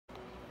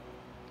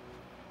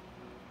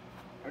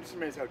I'm just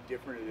amazed how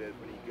different it is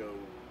when you go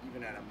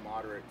even at a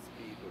moderate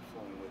speed but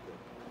flowing with it.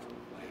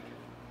 Like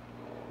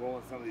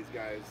rolling some of these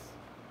guys,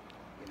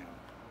 you know,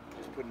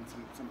 just putting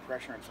some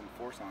pressure and some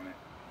force on it.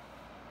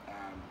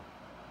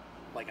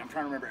 Like I'm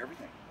trying to remember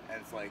everything, and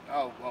it's like,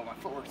 oh well, my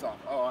footwork's off.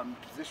 Oh, I'm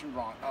positioned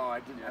wrong. Oh,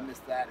 I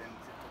missed that,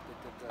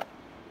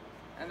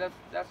 and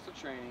that's the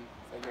training.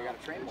 It's like I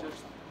gotta train more.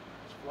 It's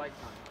flight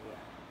time. Yeah,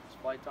 it's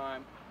flight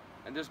time,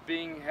 and just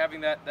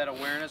having that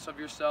awareness of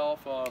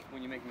yourself.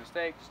 When you make a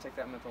mistake, just take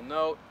that mental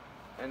note,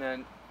 and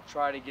then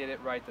try to get it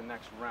right the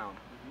next round.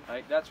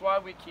 Right? That's why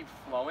we keep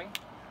flowing,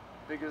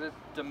 because it's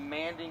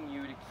demanding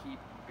you to keep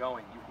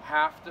going. You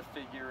have to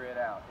figure it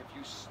out. If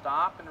you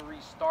stop and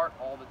restart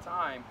all the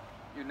time,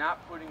 you're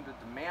not putting the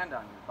demand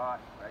on your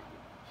body, right?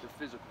 Your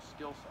physical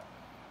skill set.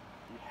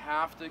 You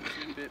have to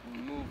keep it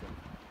moving.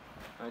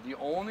 Right? The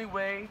only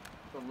way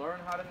to learn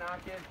how to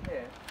not get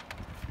hit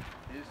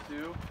is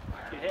to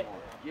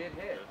get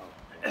hit.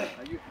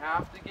 You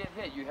have to get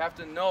hit. You have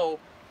to know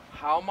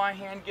how my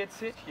hand gets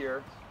hit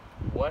here,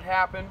 what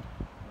happened,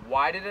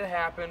 why did it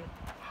happen,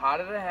 how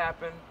did it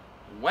happen,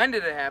 when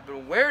did it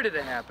happen, where did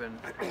it happen.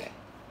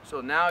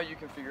 So now you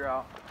can figure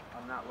out,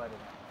 I'm not letting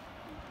it happen.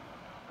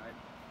 Right?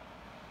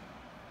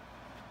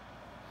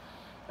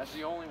 That's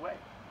the only way.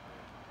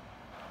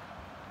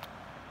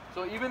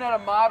 So even at a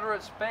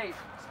moderate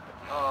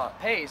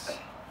pace,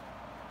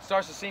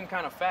 starts to seem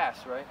kind of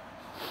fast, right?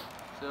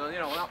 So, you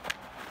know, well,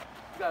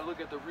 you gotta look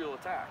at the real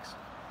attacks.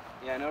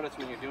 Yeah, I notice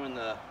when you're drilling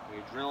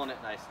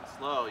it nice and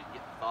slow, you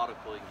get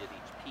methodical, you can get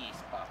each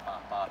piece, pop,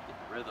 pop, pop, get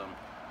the rhythm.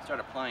 Start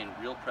applying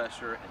real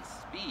pressure and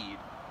speed,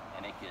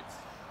 and it gets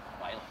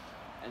violent.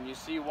 And you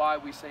see why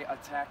we say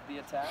attack the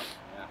attack?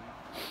 Yeah.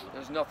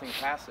 There's nothing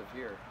passive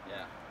here.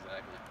 Yeah,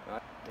 exactly.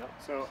 Right? Yep.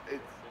 So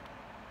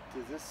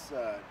does this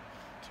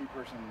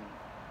two-person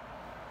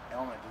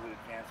element, does it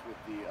advance with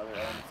the other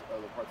elements,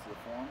 other parts of the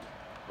form?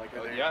 Like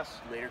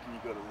yes. Later can you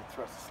go to the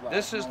thrust slash?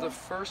 This is the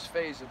first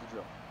phase of the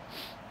drill.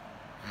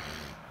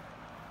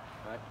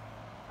 Right?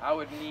 I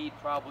would need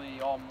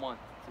probably all month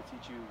to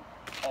teach you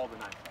all the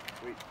knife.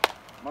 Sweet.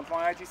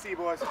 Month-long ITC,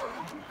 boys.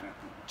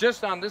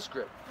 Just on this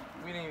grip.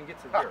 We didn't even get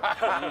to here.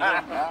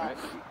 Right?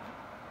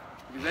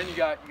 Because then you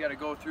got to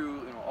go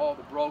through, you know, all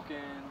the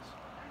brokens,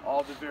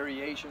 all the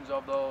variations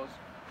of those,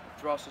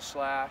 thrust to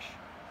slash.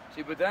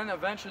 See, but then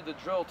eventually the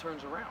drill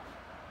turns around.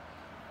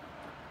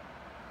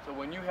 So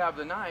when you have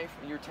the knife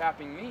and you're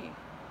tapping me,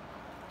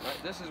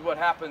 right, this is what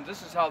happens.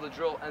 This is how the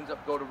drill ends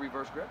up go to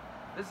reverse grip.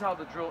 This is how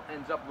the drill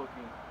ends up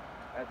looking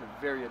at the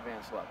very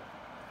advanced level.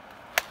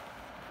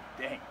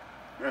 Dang.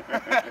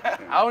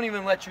 I don't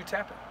even let you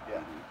tap it.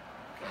 Yeah.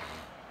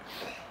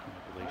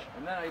 Right,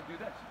 and then I do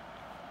this.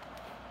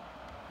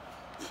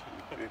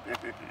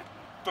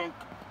 Dunk.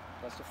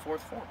 That's the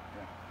fourth form.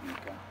 Yeah.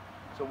 Okay.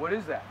 So what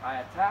is that? I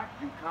attack,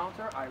 you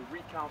counter, I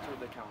recounter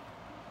the counter.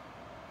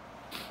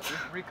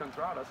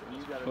 Recontradas, and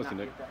you gotta not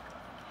get that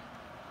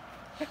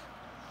counter.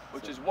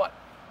 Which is what?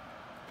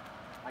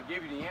 I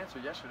gave you the answer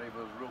yesterday,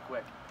 but it was real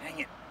quick. Dang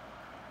it.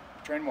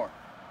 Train more.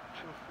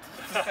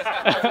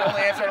 That's the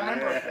only answer I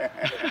remember.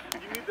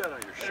 You need that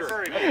on your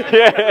shirt.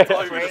 Yeah. That's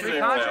all you're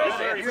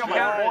saying. You're on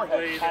my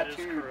forehead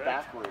tattooed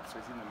backwards, so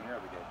it's in the mirror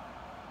every day.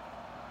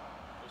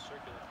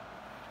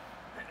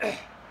 Circular.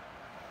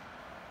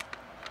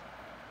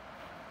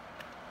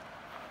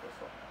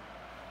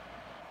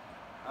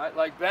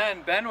 Like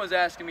Ben was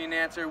asking me an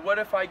answer, what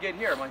if I get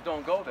here? I'm like,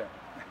 don't go there.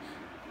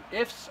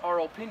 Ifs are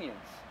opinions.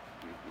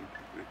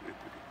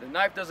 The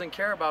knife doesn't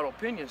care about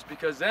opinions,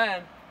 because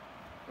then,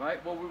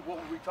 right, what were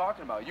we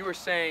talking about? You were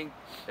saying,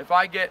 if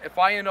I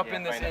end up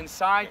in this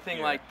inside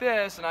thing like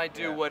this, and I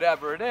do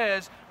whatever it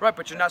is, right,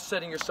 but you're not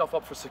setting yourself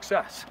up for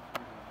success.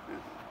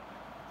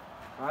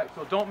 All right,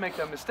 so don't make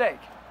that mistake.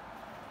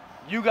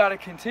 You got to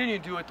continue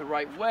to do it the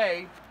right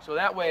way, so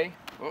that way,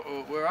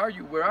 where are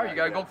you? Where are you? You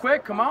got to go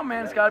quick. Come on,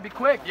 man. It's got to be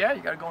quick. Yeah,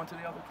 you got to go into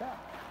the other tap.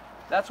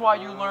 That's why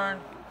you learn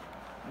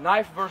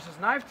knife versus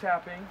knife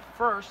tapping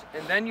first,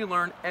 and then you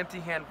learn empty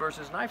hand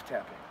versus knife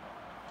tapping.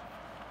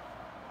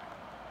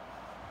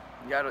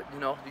 You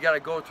got to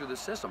go through the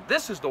system.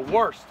 This is the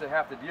worst to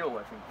have to deal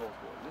with in close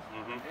quarters.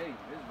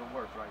 This is the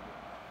worst right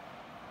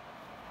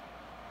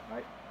here.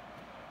 Right?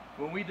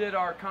 When we did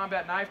our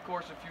combat knife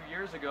course a few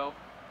years ago,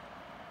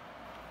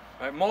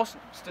 right,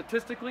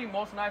 statistically,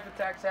 most knife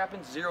attacks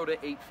happen 0 to 8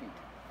 feet.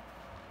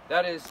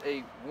 That is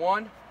a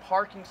 1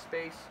 parking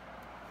space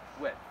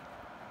width.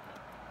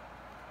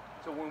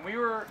 So when we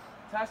were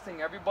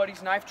testing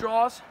everybody's knife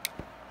draws,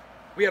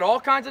 we had all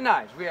kinds of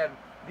knives. We had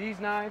these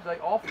knives,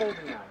 like all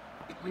folding knives.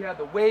 We had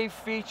the wave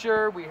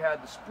feature, we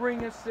had the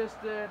spring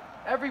assisted,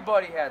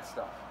 everybody had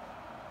stuff.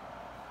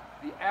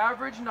 The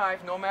average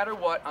knife, no matter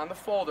what, on the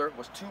folder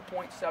was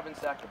 2.7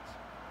 seconds.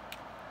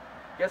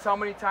 Guess how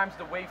many times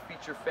the wave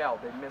feature failed?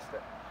 They missed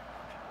it.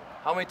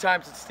 How many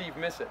times did Steve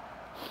miss it?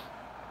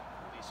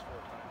 At least 4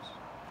 times.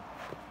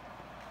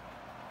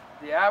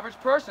 The average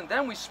person,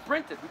 then we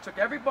sprinted. We took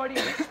everybody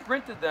and we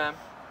sprinted them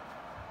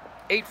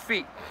 8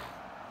 feet.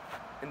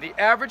 And the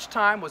average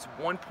time was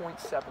 1.7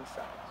 seconds.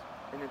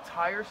 An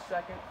entire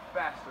second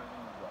faster than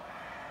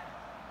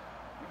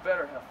you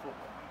better have footwork.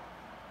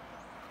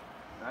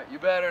 Right? You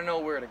better know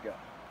where to go.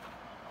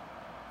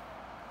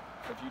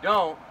 If you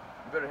don't,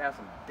 you better have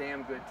some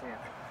damn good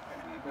tapping,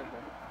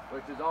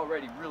 which is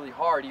already really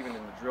hard even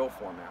in the drill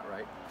format,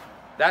 right?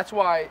 That's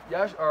why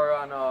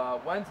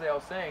on Wednesday I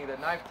was saying that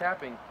knife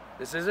tapping,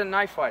 this isn't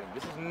knife fighting.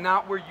 This is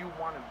not where you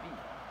want to be.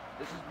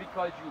 This is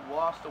because you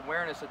lost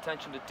awareness,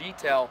 attention to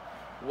detail,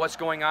 what's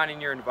going on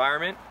in your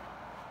environment,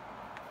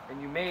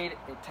 and you made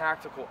a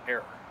tactical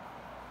error.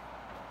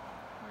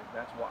 Right?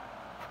 That's why.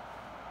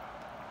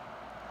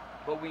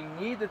 But we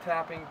need the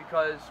tapping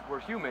because we're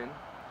human.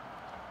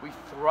 We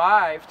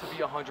thrive to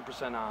be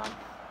 100% on,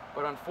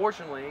 but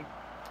unfortunately,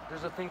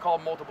 there's a thing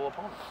called multiple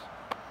opponents.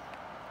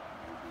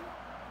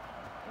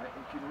 Right?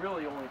 You can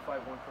really only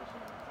fight one person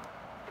at a time.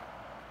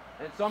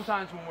 And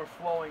sometimes when we're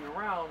flowing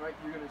around, right,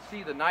 you're going to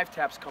see the knife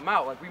taps come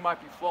out. Like we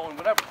might be flowing,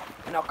 whatever,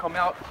 and I'll come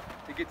out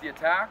to get the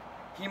attack.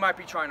 He might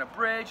be trying to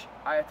bridge.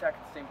 I attack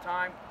at the same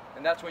time,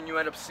 and that's when you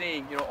end up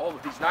seeing, you know, all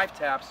of these knife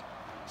taps.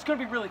 It's going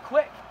to be really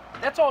quick.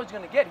 That's all he's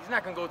going to get. He's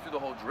not going to go through the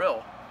whole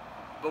drill.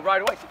 But right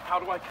away, see, how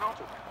do I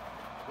counter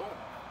that? Boom.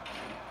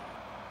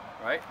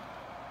 Right?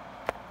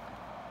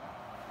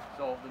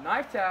 So the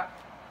knife tap,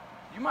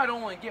 you might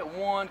only get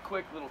one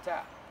quick little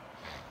tap,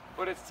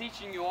 but it's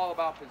teaching you all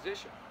about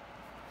position.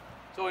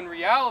 So in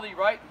reality,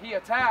 right, he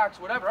attacks,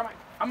 whatever,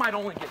 I might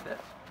only get this.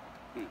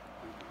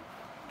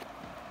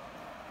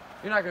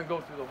 You're not going to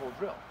go through the whole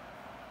drill.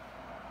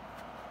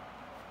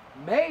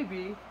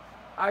 Maybe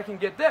I can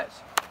get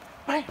this.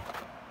 Bam.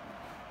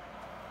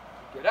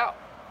 Get out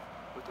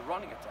with the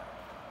running attack.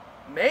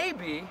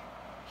 Maybe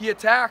he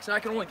attacks and I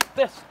can only get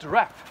this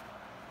direct.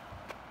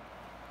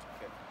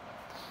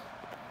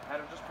 I had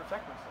to just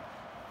protect myself.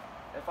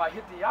 If I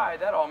hit the eye,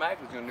 that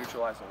automatically is going to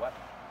neutralize the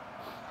weapon.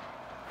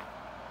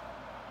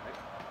 Right?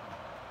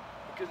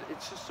 Because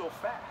it's just so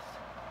fast.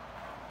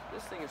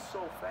 This thing is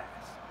so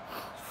fast.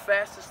 It's the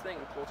fastest thing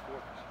in close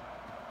quarters.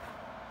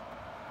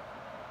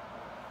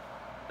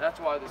 That's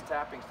why this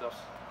tapping stuff's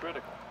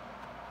critical.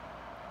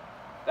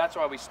 That's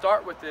why we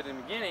start with it in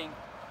the beginning,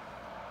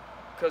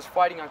 because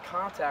fighting on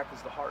contact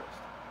is the hardest.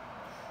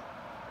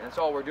 And that's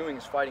all we're doing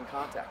is fighting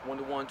contact. 1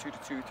 to 1, 2 to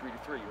 2, 3 to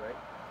 3, right?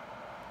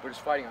 We're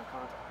just fighting on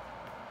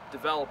contact.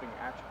 Developing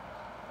action.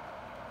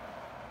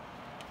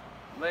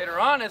 Later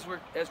on, as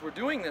we're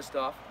doing this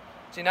stuff,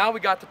 see, now we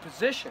got the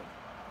position.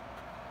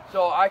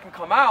 So I can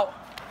come out,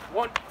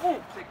 one,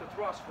 boom, take the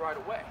thrust right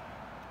away.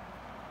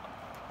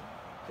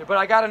 Okay, but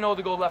I got to know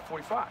to go left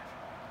 45.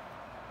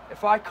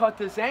 If I cut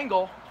this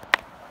angle,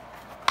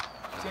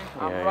 see,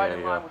 I'm right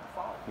in line with the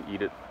follow. You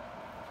eat it.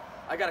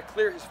 I got to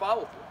clear his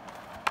follow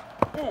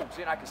through. Boom,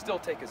 see, and I can still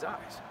take his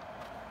eyes.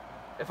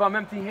 If I'm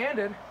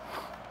empty-handed,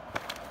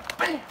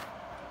 bam,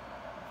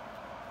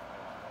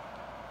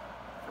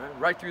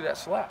 right through that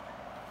slap.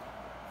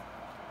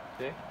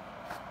 See?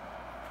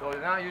 So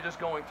now you're just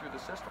going through the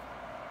system.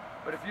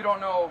 But if you don't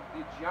know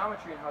the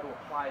geometry and how to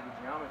apply the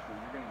geometry,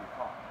 you're going to get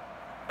caught.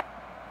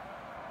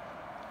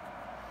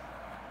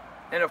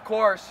 And of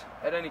course,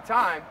 at any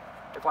time,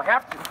 if I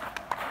have to,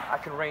 I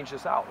can range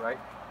this out, right?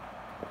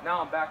 Now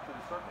I'm back to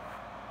the circle.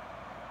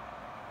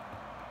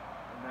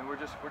 And then we're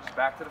just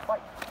back to the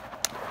fight.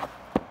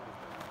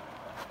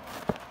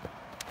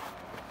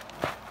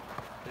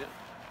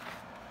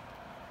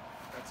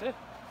 That's it.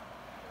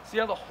 See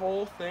how the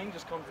whole thing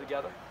just comes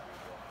together?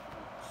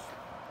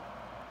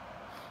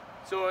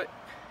 So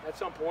at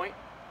some point,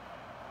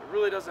 it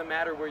really doesn't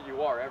matter where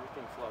you are,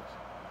 everything flows.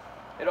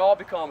 It all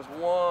becomes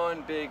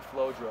one big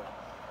flow drill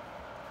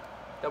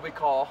that we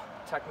call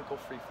technical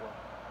free flow.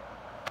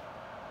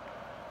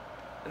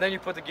 And then you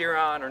put the gear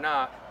on or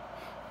not,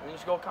 and then you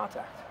just go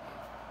contact.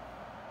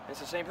 It's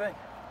the same thing.